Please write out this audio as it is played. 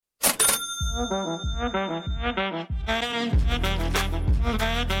I'm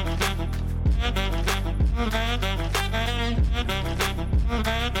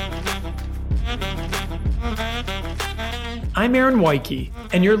Aaron Weike,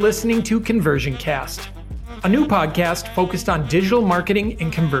 and you're listening to Conversion Cast, a new podcast focused on digital marketing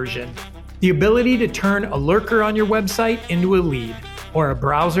and conversion, the ability to turn a lurker on your website into a lead or a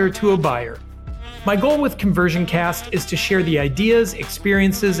browser to a buyer. My goal with Conversion Cast is to share the ideas,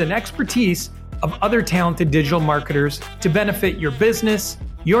 experiences, and expertise of other talented digital marketers to benefit your business,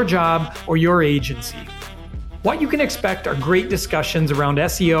 your job, or your agency. What you can expect are great discussions around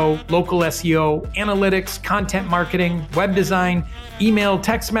SEO, local SEO, analytics, content marketing, web design, email,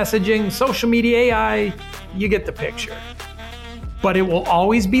 text messaging, social media AI. You get the picture. But it will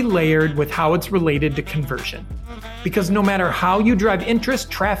always be layered with how it's related to conversion. Because no matter how you drive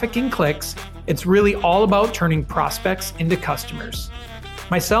interest, traffic, and clicks, it's really all about turning prospects into customers.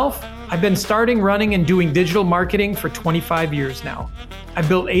 Myself, I've been starting, running, and doing digital marketing for 25 years now. I've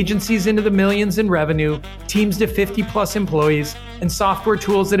built agencies into the millions in revenue, teams to 50 plus employees, and software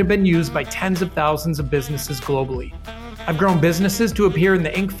tools that have been used by tens of thousands of businesses globally. I've grown businesses to appear in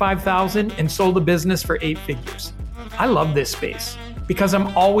the Inc. 5000 and sold a business for 8 figures. I love this space because I'm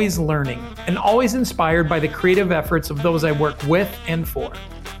always learning and always inspired by the creative efforts of those I work with and for.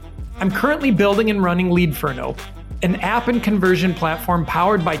 I'm currently building and running Leadferno, an app and conversion platform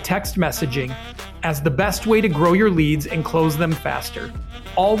powered by text messaging as the best way to grow your leads and close them faster,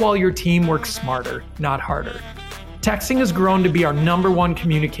 all while your team works smarter, not harder. Texting has grown to be our #1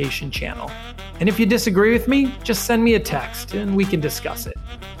 communication channel. And if you disagree with me, just send me a text and we can discuss it.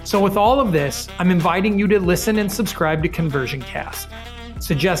 So with all of this, I'm inviting you to listen and subscribe to Conversion Cast.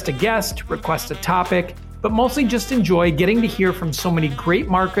 Suggest a guest, request a topic, but mostly just enjoy getting to hear from so many great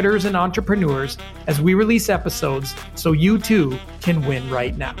marketers and entrepreneurs as we release episodes so you too can win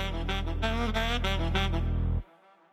right now.